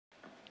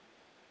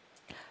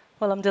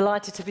Well, I'm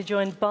delighted to be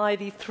joined by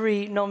the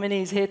three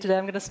nominees here today.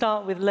 I'm going to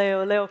start with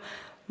Leo. Leo,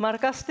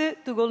 marcaste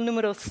tu gol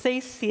número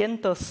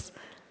 600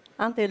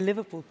 ante el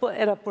Liverpool.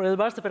 Era por el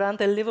Barça, pero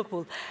ante el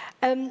Liverpool.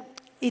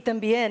 Y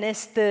también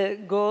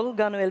este gol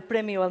ganó el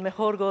premio al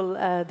mejor gol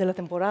de la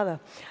temporada.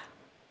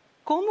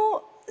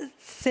 ¿Cómo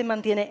se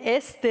mantiene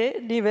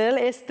este nivel,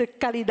 esta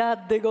calidad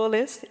de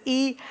goles?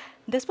 Y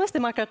después de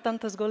marcar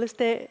tantos goles,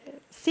 ¿te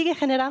sigue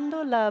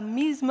generando la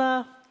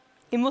misma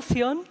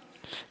emoción?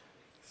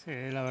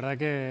 Sí, la verdad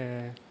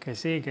que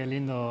sí, que es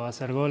lindo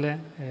hacer goles.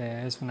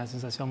 Es una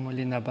sensación muy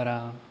linda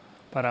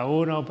para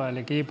uno, para el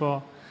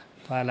equipo,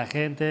 para la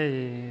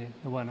gente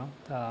y bueno,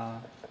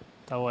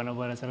 está bueno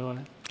poder hacer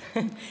goles.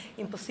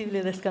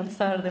 Imposible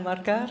descansar de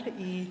marcar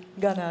y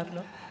ganar,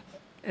 ¿no?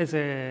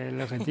 Ese es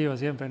el objetivo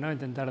siempre, ¿no?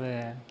 Intentar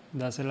de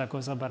hacer las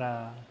cosas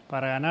para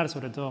ganar,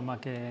 sobre todo, más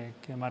que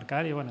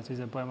marcar. Y bueno, si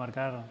se puede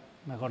marcar,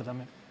 mejor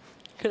también.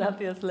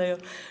 Gracias, Leo.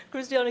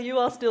 Cristiano, you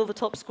are still the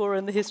top scorer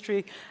in the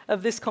history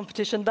of this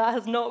competition. That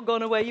has not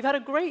gone away. You've had a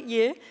great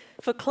year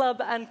for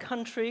club and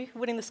country,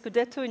 winning the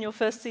Scudetto in your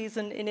first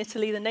season in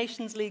Italy, the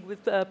Nations League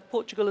with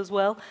Portugal as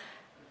well.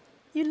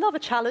 You love a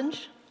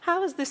challenge.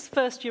 How has this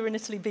first year in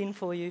Italy been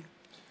for you?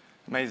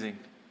 Amazing.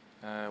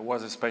 It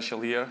was a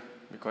special year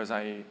because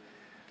I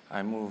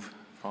moved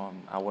from,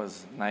 I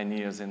was 9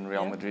 years in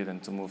Real Madrid,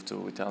 and to move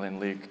to Italian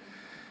League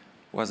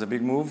was a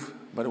big move,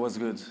 but it was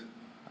good.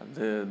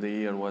 The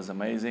year was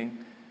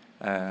amazing.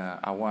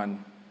 I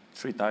won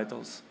 3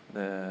 titles,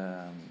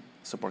 the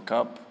Super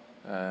Cup,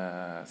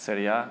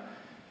 Serie A,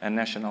 and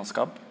Nationals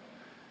Cup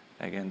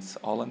against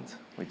Holland,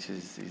 which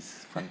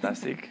is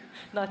fantastic.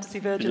 Nice to see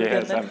Virgil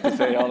again. Yes, I have to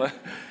say Holland.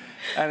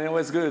 And it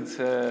was good.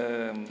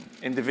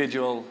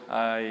 Individual,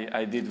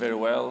 I did very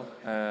well,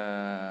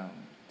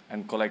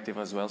 and collective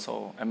as well.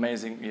 So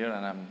amazing year,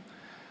 and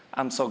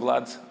I'm so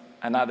glad.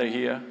 Another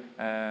year,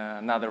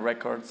 another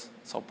records,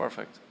 so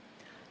perfect.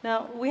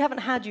 Now, we haven't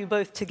had you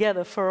both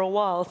together for a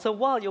while, so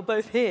while you're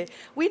both here,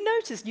 we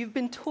noticed you've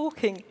been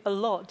talking a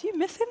lot. Do you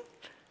miss him?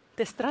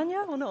 ¿Te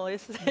extraña o no?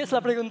 Es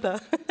la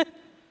pregunta.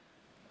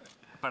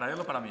 ¿Para él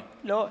o para mí?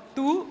 No,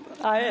 tú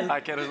a él.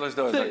 Ah, quieres los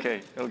dos, Sí. ok.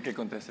 El que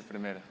conteste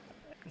primero.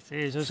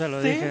 Sí, yo ya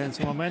lo ¿Sí? dije en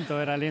su momento,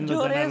 era lindo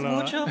 ¿Llores tenerlo.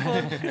 mucho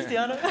por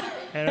Cristiano?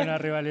 Era una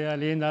rivalidad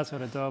linda,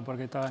 sobre todo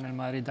porque estaba en el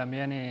Madrid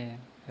también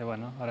y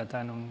bueno, ahora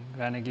está en un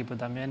gran equipo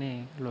también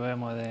y lo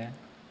vemos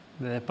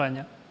desde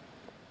España.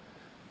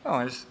 Oh,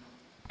 es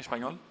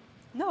español?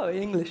 No,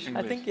 English,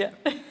 I think, yeah.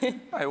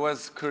 I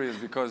was curious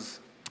because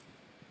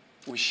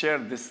we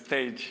shared this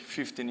stage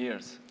 15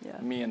 years,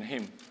 me and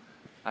him.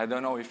 I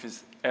don't know if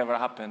it's ever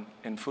happened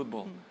in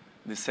football.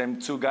 The same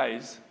 2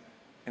 guys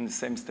in the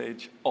same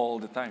stage all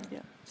the time.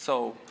 Yeah.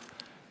 So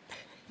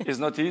it's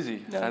not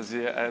easy, No.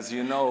 as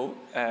you know.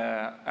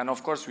 And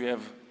of course, we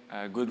have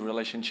a good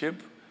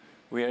relationship.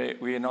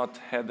 We not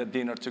had a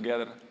dinner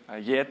together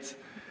yet,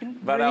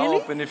 but Really? I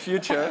hope in the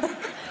future.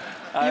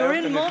 You're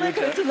in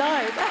Monaco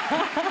tonight.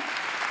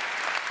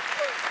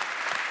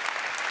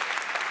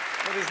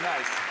 It is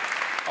nice.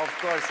 Of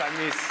course,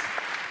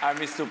 I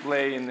miss to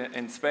play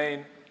in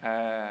Spain.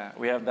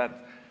 We have that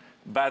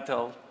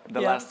battle the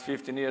last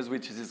 15 years,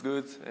 which is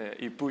good.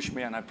 He pushed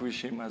me and I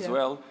push him as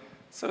well.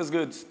 So it's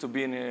good to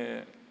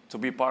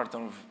be part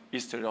of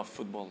history of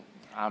football.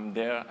 I'm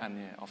there, and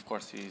of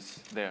course he's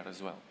there as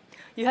well.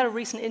 You had a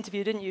recent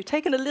interview, didn't you?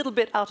 Taken a little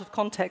bit out of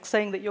context,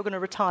 saying that you're going to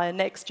retire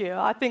next year.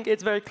 I think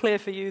it's very clear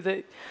for you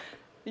that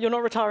you're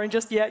not retiring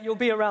just yet. You'll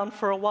be around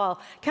for a while.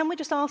 Can we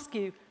just ask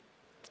you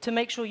to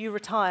make sure you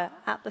retire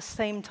at the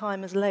same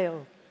time as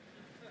Leo?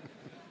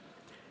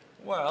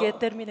 Well, Que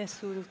termine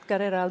su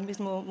carrera al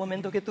mismo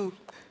momento que tú.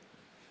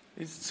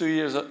 He's 2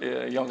 years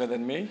younger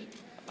than me,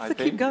 I So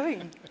think. keep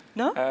going,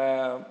 no?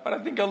 But I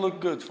think I look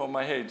good for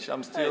my age.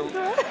 I'm still...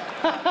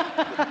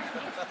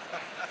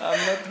 I'm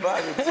not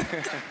bad.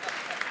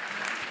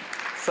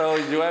 So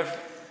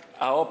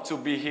I hope to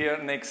be here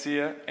next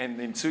year, and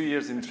in 2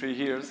 years, in 3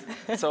 years.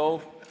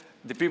 So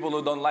the people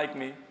who don't like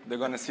me, they're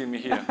going to see me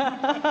here.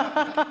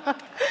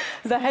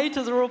 The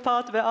haters are all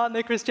part of it, aren't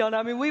they, Cristiano?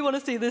 I mean, we want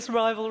to see this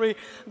rivalry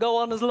go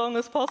on as long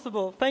as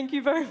possible. Thank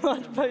you very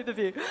much, both of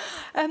you.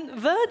 And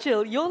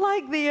Virgil, you're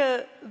like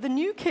the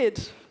new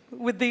kid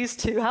with these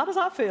two. How does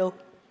that feel?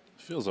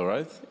 Feels all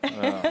right. You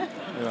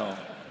know,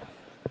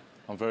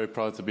 I'm very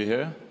proud to be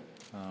here.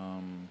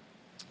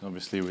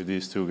 Obviously, with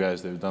these 2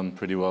 guys, they've done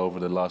pretty well over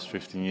the last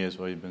 15 years,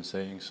 what you've been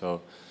saying. So,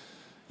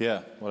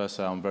 yeah, what I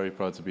say, I'm very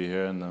proud to be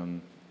here,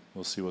 and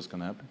we'll see what's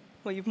going to happen.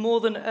 Well, you've more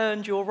than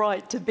earned your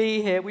right to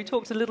be here. We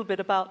talked a little bit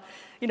about,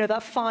 you know,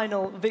 that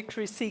final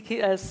victory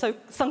sinking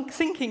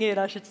in,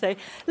 I should say.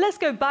 Let's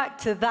go back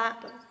to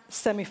that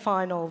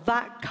semi-final,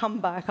 that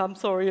comeback. I'm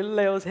sorry,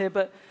 Leo's here,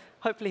 but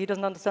hopefully he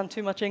doesn't understand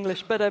too much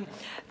English. But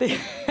you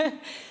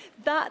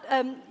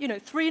know,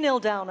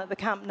 3-0 down at the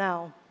Camp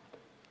Nou.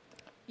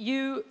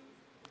 You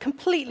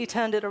completely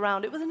turned it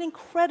around. It was an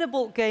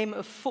incredible game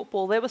of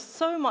football. There was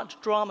so much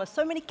drama,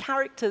 so many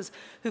characters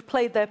who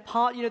played their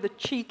part, you know, the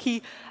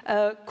cheeky,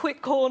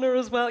 quick corner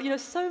as well, you know,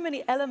 so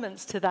many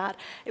elements to that.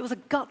 It was a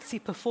gutsy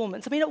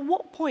performance. I mean, at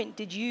what point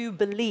did you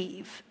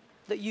believe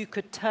that you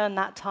could turn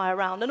that tie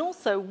around? And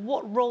also,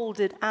 what role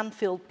did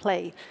Anfield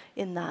play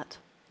in that?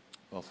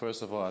 Well,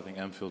 first of all, I think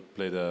Anfield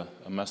played a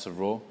massive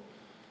role.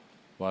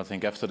 Well, I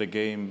think after the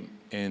game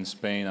in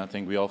Spain, I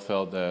think we all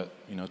felt that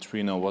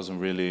 3-0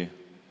 wasn't really,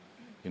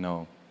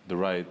 the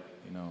right,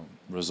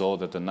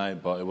 result at the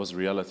night, but it was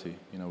reality.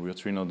 We were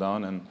 3-0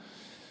 down, and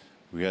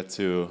we had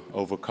to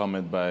overcome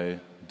it by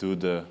do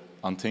the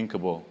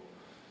unthinkable.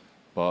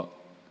 But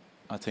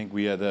I think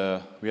we had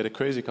a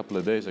crazy couple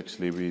of days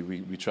actually.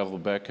 We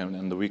traveled back,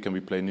 and the weekend we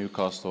played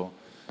Newcastle,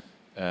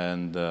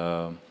 and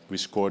we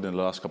scored in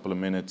the last couple of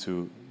minutes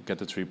to get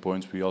the 3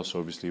 points. We also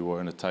obviously were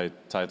in a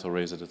title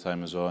race at the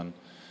time as well,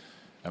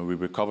 and we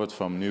recovered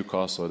from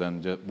Newcastle.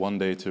 Then just one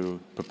day to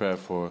prepare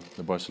for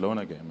the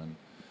Barcelona game, and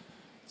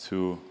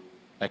to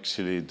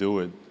actually do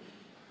it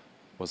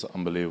was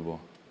unbelievable.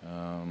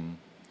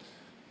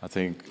 I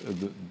think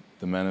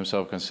the man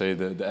himself can say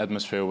that the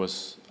atmosphere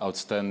was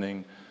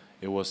outstanding.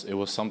 It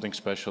was something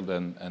special,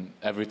 and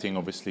everything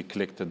obviously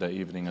clicked that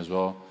evening as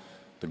well.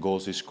 The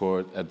goals he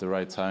scored at the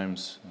right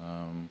times,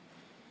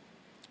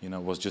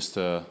 was just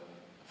a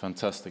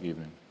fantastic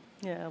evening.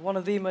 Yeah, one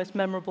of the most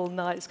memorable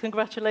nights.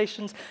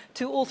 Congratulations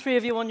to all three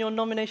of you on your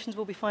nominations.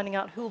 We'll be finding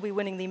out who will be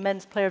winning the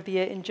Men's Player of the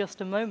Year in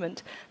just a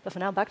moment. But for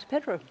now, back to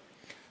Pedro.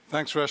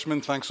 Thanks,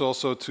 Reshman. Thanks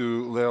also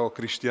to Leo,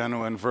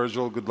 Cristiano, and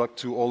Virgil. Good luck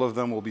to all of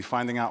them. We'll be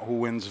finding out who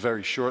wins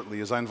very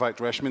shortly. As I invite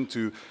Reshman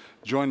to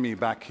join me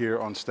back here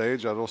on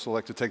stage, I'd also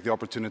like to take the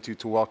opportunity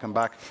to welcome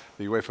back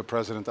the UEFA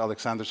President,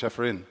 Alexander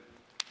Ceferin.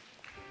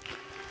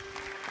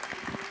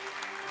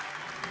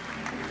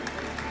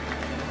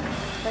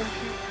 Thank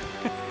you.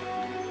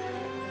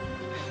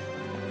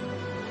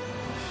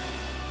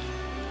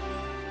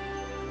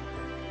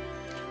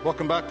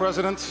 Welcome back,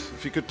 President.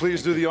 If you could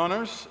please do the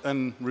honors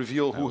and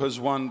reveal who has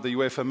won the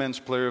UEFA Men's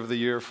Player of the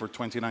Year for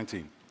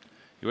 2019.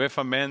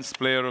 UEFA Men's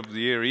Player of the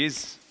Year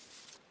is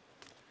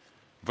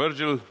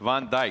Virgil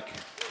van Dijk.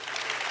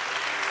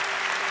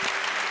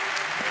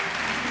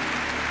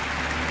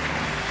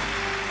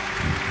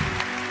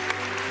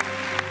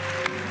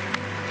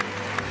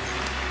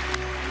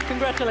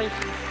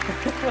 Congratulations.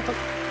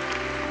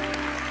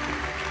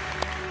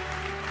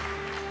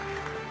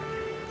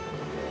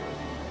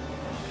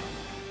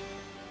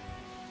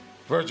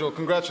 Virgil,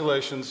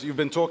 congratulations. You've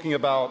been talking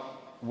about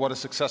what a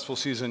successful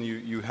season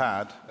you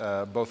had,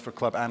 both for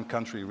club and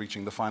country,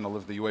 reaching the final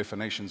of the UEFA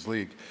Nations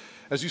League.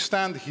 As you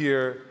stand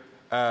here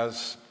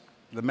as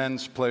the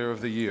Men's Player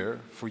of the Year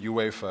for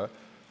UEFA,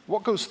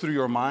 what goes through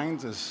your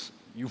mind as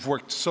you've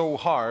worked so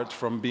hard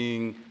from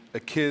being a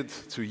kid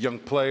to a young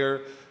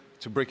player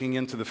to breaking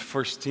into the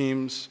first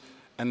teams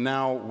and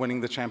now winning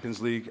the Champions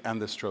League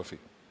and this trophy?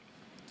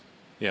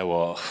 Yeah,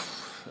 well,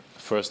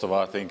 first of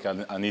all, I think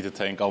I need to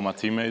thank all my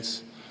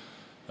teammates.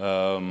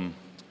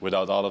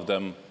 Without all of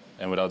them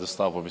and without the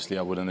staff, obviously,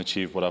 I wouldn't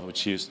achieve what I've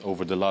achieved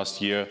over the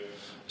last year,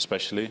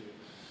 especially.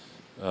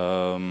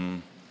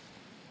 Thank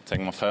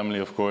my family,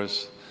 of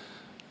course.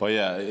 But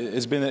yeah,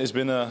 it's been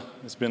a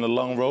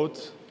long road,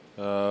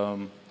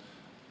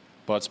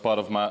 but it's part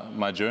of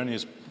my journey.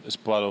 It's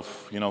part of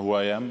who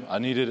I am. I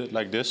needed it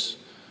like this.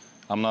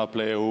 I'm not a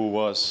player who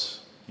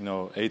was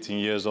 18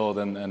 years old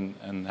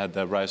and had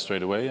that rise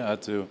straight away. I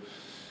had to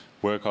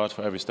work hard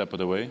for every step of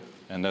the way,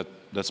 and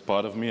that's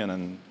part of me,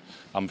 and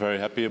I'm very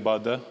happy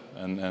about that.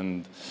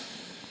 And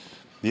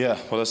yeah,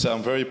 what I said,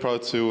 I'm very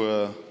proud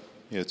to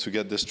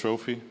get this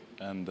trophy,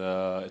 and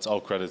it's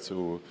all credit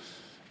to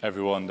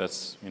everyone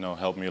that's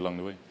helped me along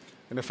the way.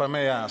 And if I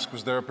may ask,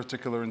 was there a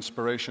particular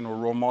inspiration or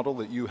role model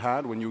that you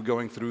had when you were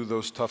going through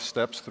those tough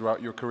steps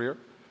throughout your career?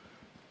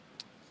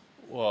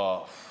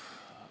 Well,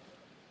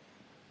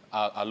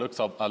 I looked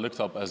up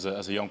as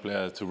a young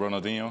player to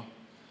Ronaldinho,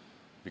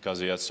 because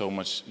he had so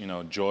much,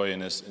 joy in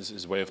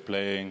his way of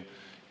playing,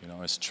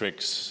 his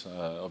tricks.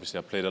 Obviously,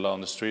 I played a lot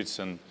on the streets,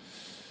 and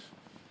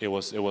it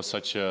was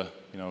such a,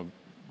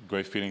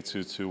 great feeling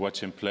to watch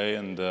him play.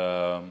 And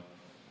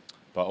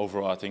but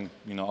overall, I think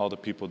all the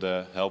people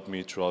that helped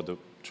me throughout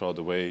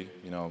the way,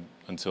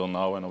 until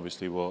now, and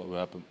obviously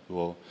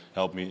will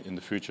help me in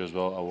the future as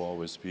well. I will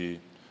always be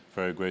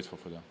very grateful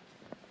for them.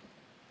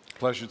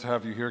 Pleasure to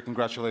have you here.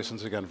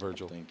 Congratulations again,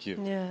 Virgil. Thank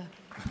you. Yeah.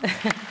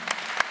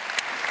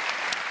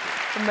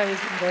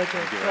 Amazing, Virgil.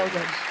 Well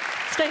done.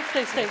 Stay with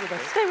us. Stay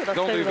with us.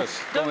 Don't leave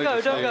us. Don't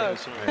go.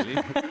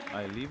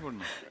 I leave or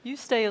not? You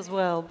stay as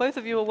well. Both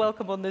of you are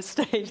welcome on this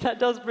stage. That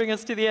does bring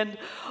us to the end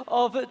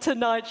of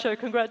tonight's show.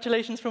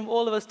 Congratulations from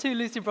all of us to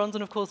Lucy Bronze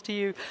and, of course, to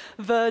you,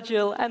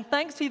 Virgil. And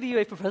thanks to the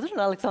UEFA President,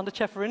 Alexander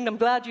Ceferin. I'm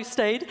glad you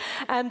stayed.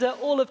 And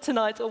all of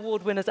tonight's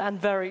award winners and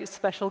very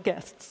special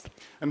guests.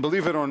 And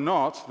believe it or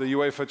not, the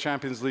UEFA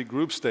Champions League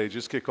group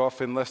stages kick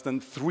off in less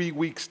than 3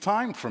 weeks'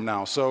 time from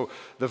now. So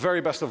the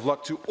very best of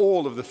luck to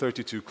all of the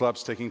 32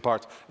 clubs taking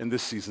part in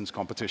this season's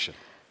competition.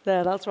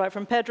 There, that's right.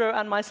 From Pedro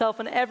and myself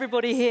and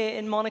everybody here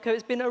in Monaco,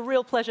 it's been a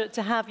real pleasure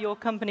to have your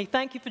company.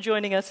 Thank you for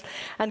joining us,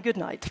 and good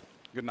night.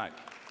 Good night.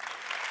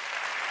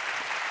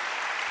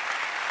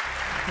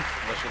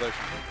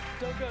 Congratulations.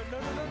 Don't go. No.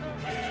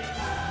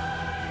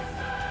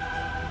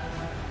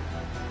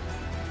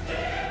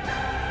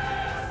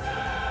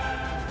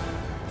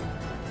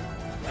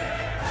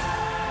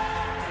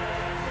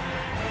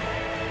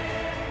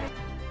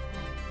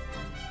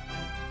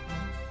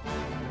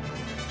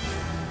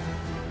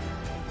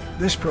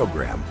 This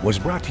program was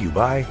brought to you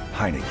by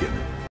Heineken.